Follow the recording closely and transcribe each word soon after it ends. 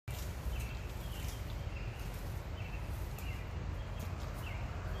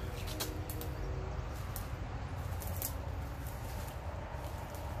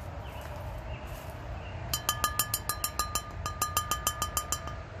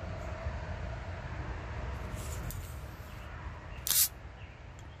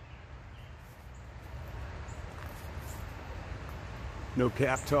No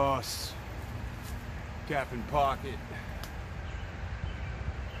cap toss. Cap in pocket.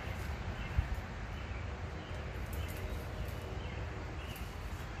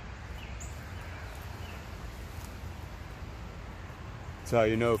 That's how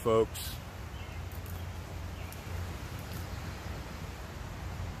you know, folks.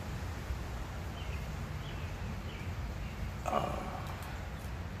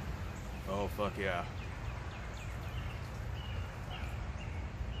 Oh, fuck yeah.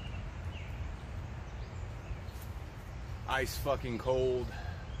 Ice fucking cold.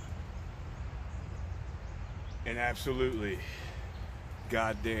 And absolutely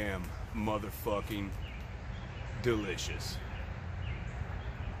goddamn motherfucking delicious.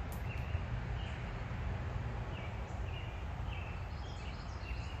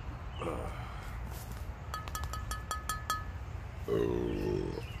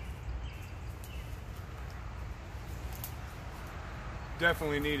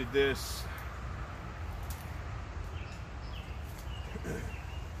 Definitely needed this.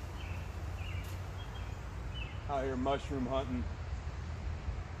 Out here mushroom hunting.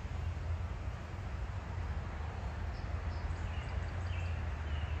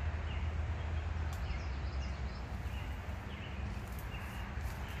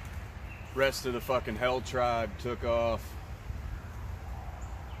 Rest of the fucking hell tribe took off.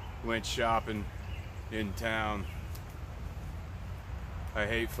 Went shopping in town. I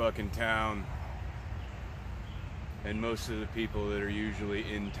hate fucking town. And most of the people that are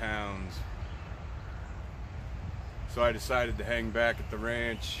usually in towns. So I decided to hang back at the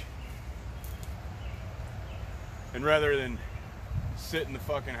ranch. And rather than sit in the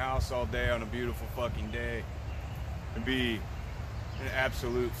fucking house all day on a beautiful fucking day and be an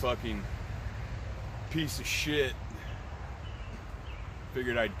absolute fucking piece of shit,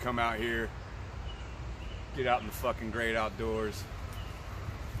 figured I'd come out here, get out in the fucking great outdoors,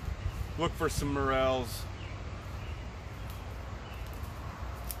 look for some morels,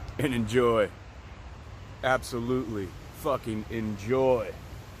 and enjoy. Absolutely fucking enjoy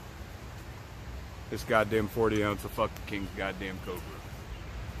this goddamn 40 ounce of fucking King's goddamn Cobra.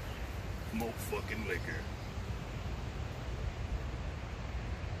 Malt fucking liquor.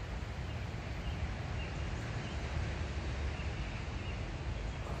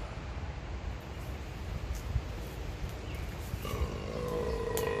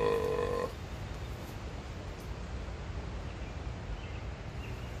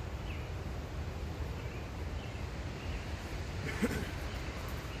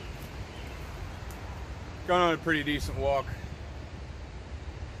 Gone on a pretty decent walk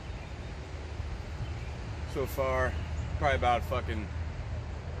so far. Probably about a fucking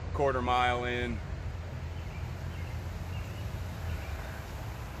quarter mile in.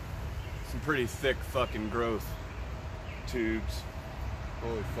 Some pretty thick fucking growth tubes.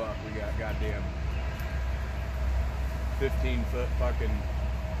 Holy fuck, we got goddamn 15-foot fucking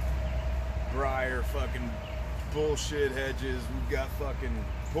briar fucking bullshit hedges. We've got fucking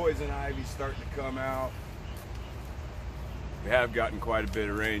poison ivy starting to come out. We have gotten quite a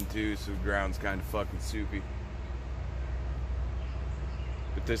bit of rain too, so the ground's kind of fucking soupy.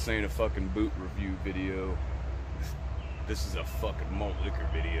 But this ain't a fucking boot review video. This is a fucking malt liquor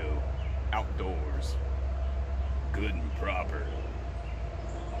video. Outdoors. Good and proper.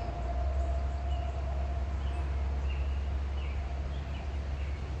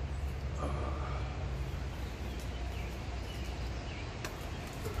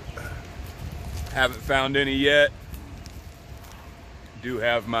 Haven't found any yet. Do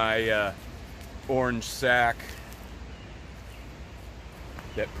have my orange sack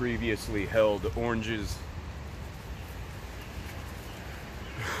that previously held oranges.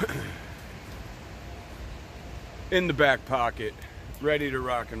 In the back pocket, ready to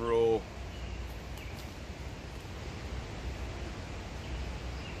rock and roll.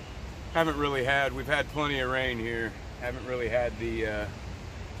 We've had plenty of rain here. Haven't really had the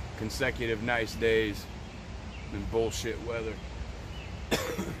consecutive nice days. Been bullshit weather.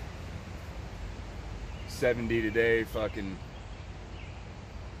 70 today, fucking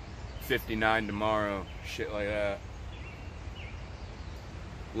 59 tomorrow, shit like that.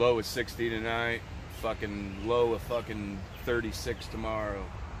 Low is 60 tonight, fucking low of fucking 36 tomorrow.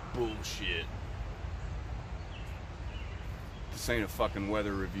 Bullshit. This ain't a fucking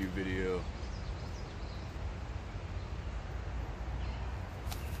weather review video.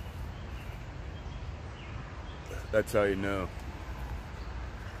 That's how you know.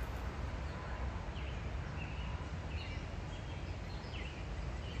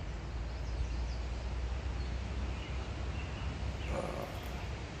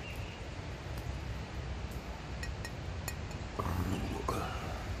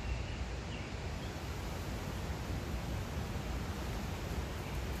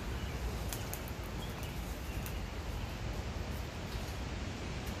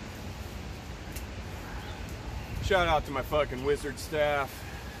 Shout out to my fucking wizard staff.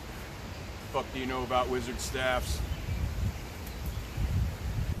 Fuck do you know about wizard staffs?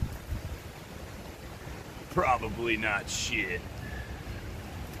 Probably not shit.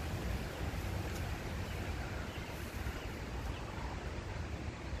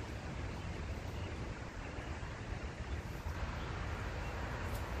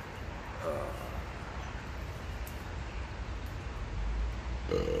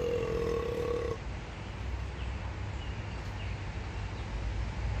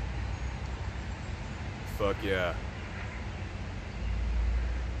 Fuck yeah.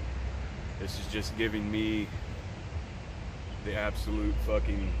 This is just giving me the absolute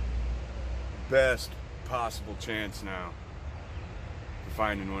fucking best possible chance now for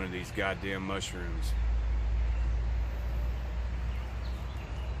finding one of these goddamn mushrooms.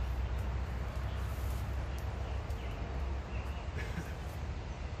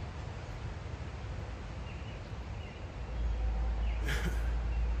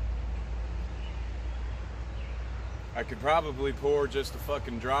 I could probably pour just a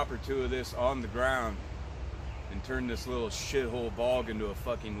fucking drop or two of this on the ground and turn this little shithole bog into a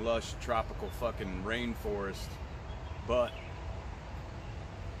fucking lush tropical fucking rainforest, but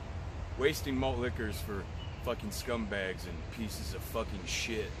wasting malt liquors for fucking scumbags and pieces of fucking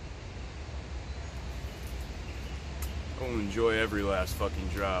shit. I'll enjoy every last fucking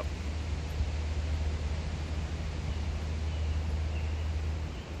drop.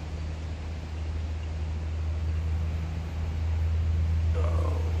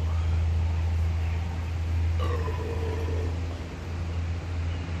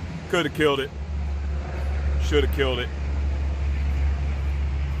 Could have killed it. Should have killed it.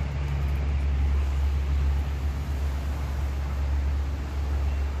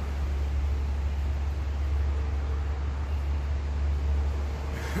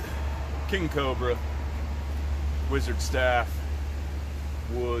 King Cobra, Wizard Staff,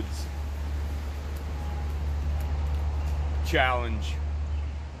 Woods, Challenge.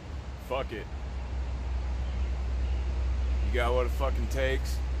 Fuck it. You got what it fucking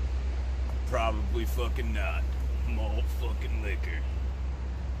takes? Probably fucking not. Malt fucking liquor.